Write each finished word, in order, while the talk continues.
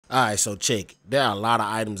Alright, so check. There are a lot of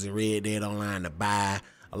items in Red Dead Online to buy,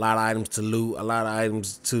 a lot of items to loot, a lot of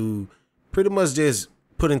items to pretty much just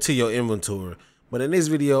put into your inventory. But in this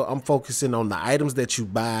video, I'm focusing on the items that you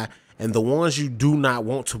buy and the ones you do not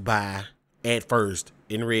want to buy at first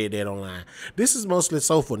in Red Dead Online. This is mostly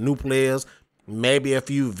so for new players. Maybe a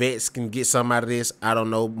few vets can get something out of this. I don't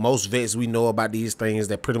know. Most vets we know about these things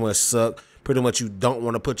that pretty much suck. Pretty much you don't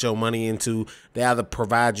want to put your money into. They either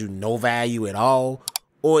provide you no value at all,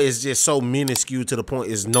 or it's just so minuscule to the point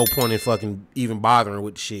there's no point in fucking even bothering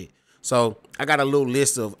with shit. So I got a little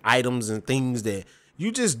list of items and things that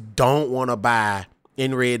you just don't want to buy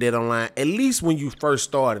in Red Dead Online, at least when you first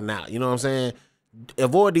starting out. You know what I'm saying?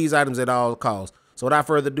 Avoid these items at all costs. So without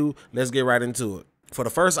further ado, let's get right into it. For the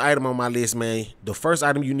first item on my list, man, the first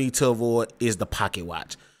item you need to avoid is the pocket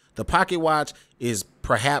watch. The pocket watch is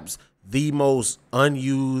perhaps the most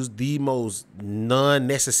unused, the most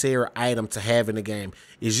non-necessary item to have in the game.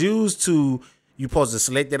 It's used to, you're supposed to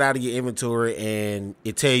select it out of your inventory and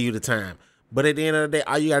it tell you the time. But at the end of the day,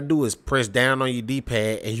 all you gotta do is press down on your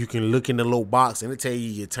D-pad and you can look in the little box and it tell you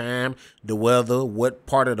your time, the weather, what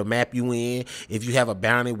part of the map you in, if you have a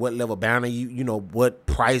bounty, what level bounty you know, what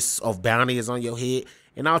price of bounty is on your head,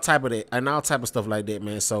 and all type of that, and all type of stuff like that,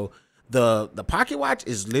 man. So the pocket watch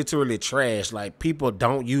is literally trash. Like, people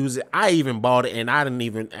don't use it. I even bought it and I don't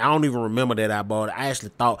even remember that I bought it. I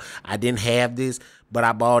actually thought I didn't have this, but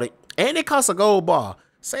I bought it. And it costs a gold bar.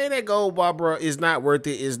 Saying that gold bar, bro, is not worth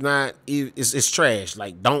it. It's trash.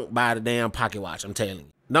 Like, don't buy the damn pocket watch, I'm telling you.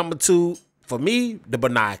 Number two, for me, the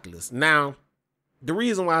binoculars. Now, the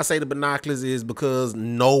reason why I say the binoculars is because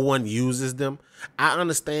no one uses them. I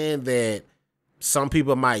understand that some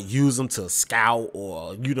people might use them to scout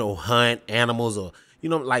or, you know, hunt animals, or, you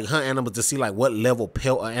know, like hunt animals to see like what level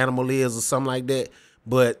pelt an animal is or something like that.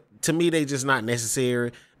 But to me, they just not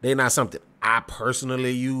necessary. They're not something I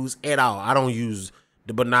personally use at all. I don't use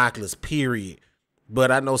the binoculars, period. But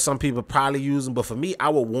I know some people probably use them. But for me, I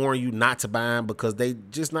would warn you not to buy them because they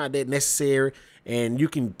just not that necessary. And you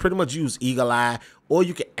can pretty much use eagle eye, or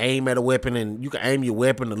you can aim at a weapon and you can aim your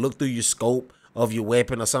weapon to look through your scope of your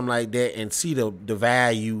weapon or something like that and see the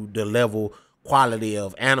value, the level, quality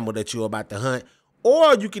of animal that you're about to hunt.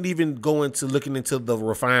 Or you can even go into looking into the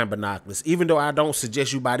refined binoculars. Even though I don't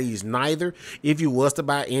suggest you buy these neither, if you was to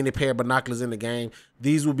buy any pair of binoculars in the game,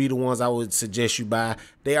 these would be the ones I would suggest you buy.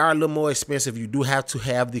 They are a little more expensive. You do have to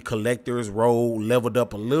have the collector's roll leveled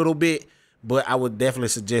up a little bit, but I would definitely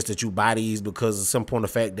suggest that you buy these because of some point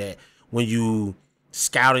of fact that when you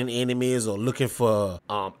scouting enemies or looking for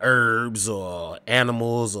herbs or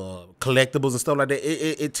animals or collectibles and stuff like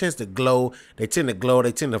that, it tends to glow. They tend to glow.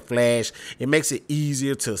 They tend to flash. It makes it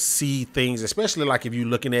easier to see things, especially like if you're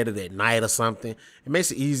looking at it at night or something. It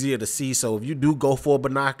makes it easier to see. So if you do go for a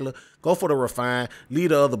binocular, go for the refined.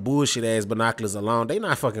 Leave the other bullshit ass binoculars alone. They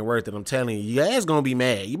not fucking worth it. I'm telling you. Your ass gonna be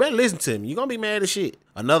mad. You better listen to me. You're gonna be mad as shit.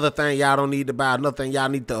 Another thing y'all don't need to buy, another thing y'all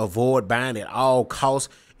need to avoid buying at all costs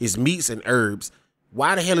is meats and herbs.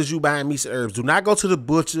 Why the hell is you buying meats and herbs? Do not go to the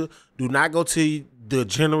butcher. Do not go to the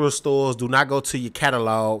general stores. Do not go to your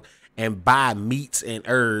catalog and buy meats and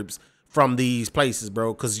herbs from these places,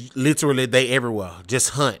 bro, because literally they everywhere.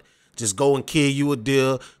 Just hunt. Just go and kill you a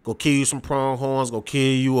deer. Go kill you some pronghorns. Go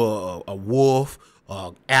kill you a wolf,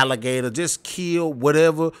 alligator. Just kill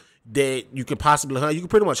whatever that you can possibly hunt. You can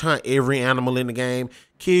pretty much hunt every animal in the game.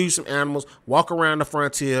 Kill you some animals. Walk around the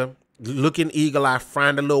frontier. Looking eagle eye,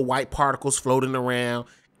 find the little white particles floating around,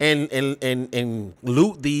 and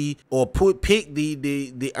loot the or pick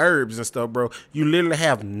the herbs and stuff, bro. You literally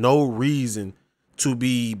have no reason to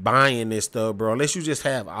be buying this stuff, bro, unless you just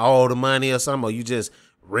have all the money or something, or you just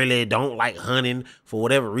really don't like hunting for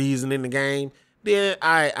whatever reason in the game. Then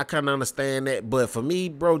I kind of understand that, but for me,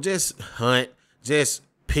 bro, just hunt, just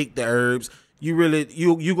pick the herbs.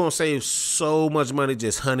 You gonna save so much money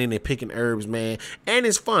just hunting and picking herbs, man. And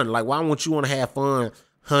it's fun. Like, why wouldn't you want to have fun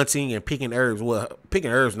hunting and picking herbs? Well,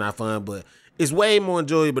 picking herbs not fun, but it's way more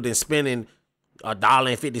enjoyable than spending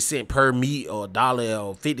 $1.50 per meat or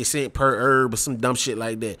 $1.50 per herb or some dumb shit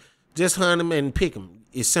like that. Just hunt them and pick them.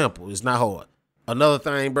 It's simple. It's not hard. Another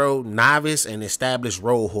thing, bro, novice and established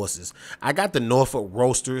road horses. I got the Norfolk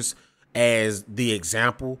Roasters as the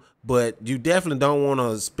example, but you definitely don't want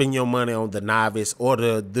to spend your money on the novice or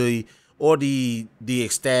the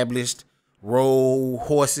established road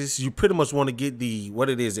horses. You pretty much want to get the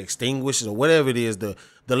extinguished or whatever it is, the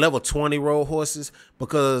level 20 road horses,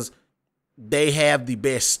 because they have the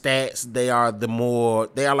best stats. They are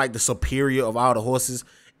like the superior of all the horses.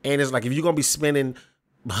 And it's like, if you're gonna be spending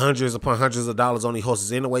hundreds upon hundreds of dollars on these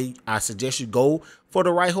horses anyway. I suggest you go for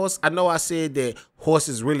the right horse. I know I said that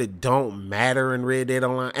horses really don't matter in Red Dead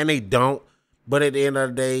Online, and they don't. But at the end of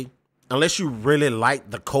the day, unless you really like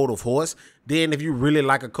the coat of horse, then if you really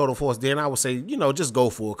like a coat of horse, then I would say, you know, just go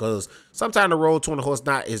for it. Because sometimes the Road 20 horse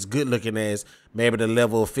not as good looking as maybe the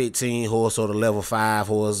level 15 horse or the level 5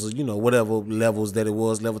 horse, you know, whatever levels that it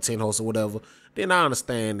was, level 10 horse or whatever. Then I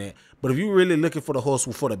understand that. But if you're really looking for the horse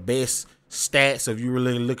for the best stats, if you're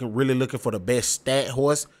really looking for the best stat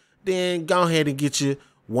horse, then go ahead and get you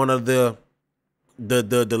one of the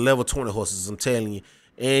level 20 horses, I'm telling you.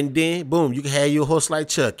 And then, boom, you can have your horse like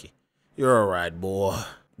Chucky. You're all right, boy.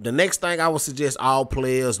 The next thing I would suggest all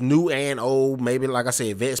players, new and old, maybe like I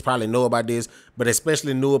said, vets probably know about this, but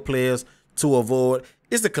especially newer players to avoid,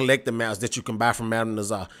 is the collector mounts that you can buy from Madame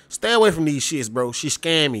Nazar. Stay away from these shits, bro. She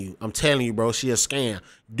scamming you. I'm telling you, bro, she a scam.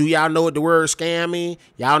 Do y'all know what the word scam mean?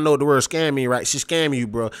 Y'all know what the word scam mean, right? She scamming you,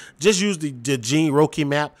 bro. Just use the Gene Roki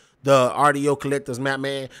map, the RDO collectors map,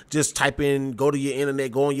 man. Just type in, go to your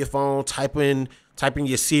internet, go on your phone, type in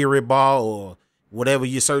your Siri bar or whatever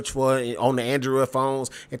you search for on the Android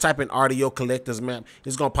phones, and type in RDO collectors map.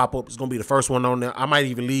 It's gonna pop up. It's gonna be the first one on there. I might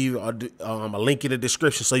even leave a link in the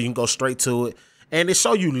description so you can go straight to it, and it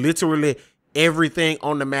show you literally everything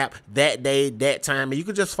on the map that day, that time, and you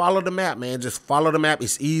can just follow the map, man. Just follow the map.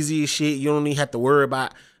 It's easy as shit. You don't even have to worry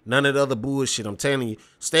about none of the other bullshit. I'm telling you,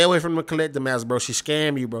 stay away from the collector maps, bro. She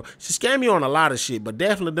scam you, bro. She scam you on a lot of shit, but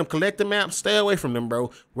definitely them collector maps, stay away from them,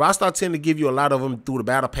 bro. Rockstar tend to give you a lot of them through the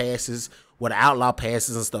battle passes, with the outlaw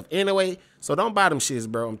passes and stuff anyway, so don't buy them shits,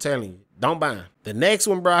 bro. I'm telling you, don't buy them. The next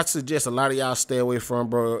one, bro, I suggest a lot of y'all stay away from,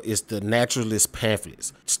 bro, is the naturalist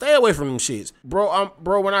pamphlets. Stay away from them shits, bro.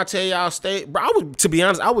 Bro, when I tell y'all stay, bro, to be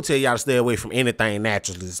honest, I would tell y'all to stay away from anything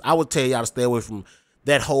naturalist. I would tell y'all to stay away from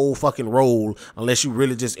that whole fucking role unless you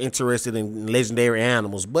really just interested in legendary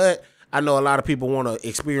animals. But I know a lot of people want to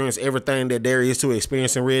experience everything that there is to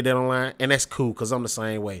experience in Red Dead Online, and that's cool because I'm the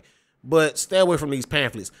same way. But stay away from these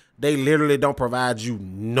pamphlets. They literally don't provide you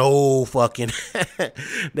no fucking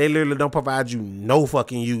they literally don't provide you no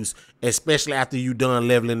fucking use, especially after you done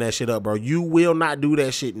leveling that shit up, bro. You will not do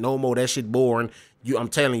that shit no more. That shit boring. I'm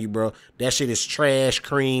telling you, bro, that shit is trash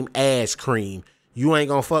cream, ass cream. You ain't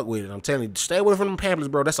gonna fuck with it. I'm telling you, stay away from them pamphlets,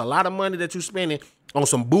 bro. That's a lot of money that you spending on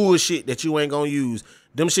some bullshit that you ain't gonna use.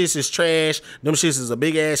 Them shits is trash. Them shits is a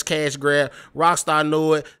big ass cash grab. Rockstar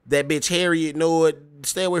know it. That bitch Harriet know it.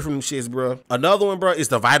 Stay away from them shits, bro. Another one, bro, is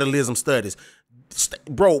the vitalism studies.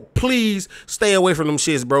 Bro, please stay away from them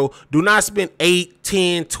shits, bro. Do not spend 8,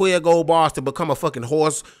 10, 12 gold bars to become a fucking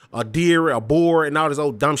horse, a deer, a boar, and all this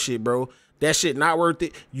old dumb shit, bro. That shit not worth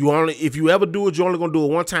it. If you ever do it, you only gonna do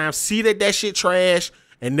it one time. See that shit trash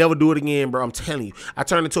and never do it again, bro. I'm telling you. I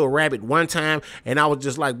turned into a rabbit one time and I was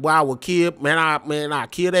just like, boy, I would kill, man, I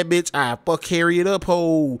kill that bitch. I fuck carry it up,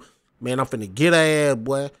 ho. Man, I'm finna get her ass,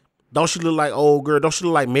 boy. Don't she look like old girl? Don't she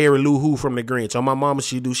look like Mary Lou Who from the Grinch? On my mama,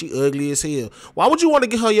 she do. She ugly as hell. Why would you want to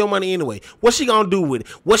give her your money anyway? What she gonna do with it?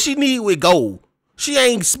 What she need with gold? She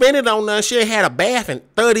ain't spending on nothing. She ain't had a bath in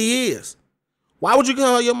 30 years. Why would you give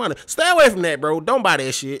her your money? Stay away from that, bro. Don't buy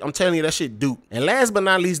that shit. I'm telling you, that shit dupe. And last but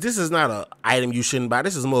not least, this is not an item you shouldn't buy.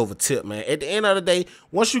 This is more of a tip, man. At the end of the day,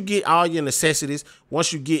 once you get all your necessities,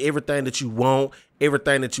 once you get everything that you want,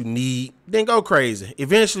 everything that you need, then go crazy.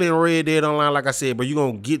 Eventually in Red Dead Online, like I said, bro, you're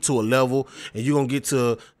going to get to a level and you're going to get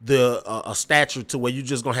to a stature to where you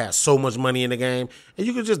just going to have so much money in the game and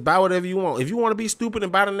you can just buy whatever you want. If you want to be stupid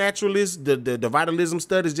and buy the naturalist, the vitalism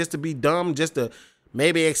studies just to be dumb, just to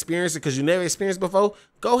maybe experience it because you never experienced before,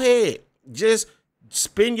 go ahead. Just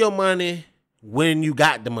spend your money when you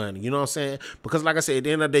got the money, you know what I'm saying? Because like I said, at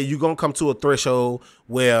the end of the day, you're going to come to a threshold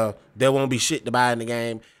where there won't be shit to buy in the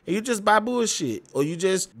game and you just buy bullshit, or you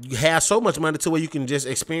have so much money to where you can just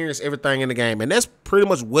experience everything in the game. And that's pretty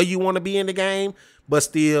much where you want to be in the game. But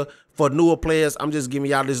still, for newer players, I'm just giving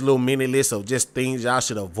y'all this little mini list of just things y'all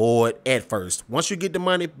should avoid at first. Once you get the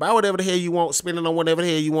money, buy whatever the hell you want, spend it on whatever the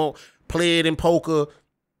hell you want, play it in poker,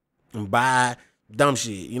 and buy dumb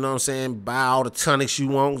shit. You know what I'm saying? Buy all the tonics you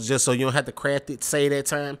want just so you don't have to craft it, say that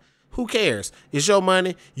time. Who cares? It's your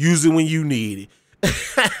money. Use it when you need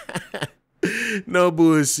it. No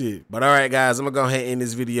bullshit. But all right, guys, I'm going to go ahead and end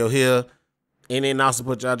this video here. Any and all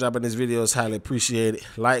support y'all dropping this video is highly appreciated.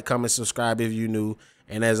 Like, comment, subscribe if you new.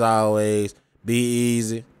 And as always, be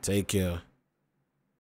easy. Take care.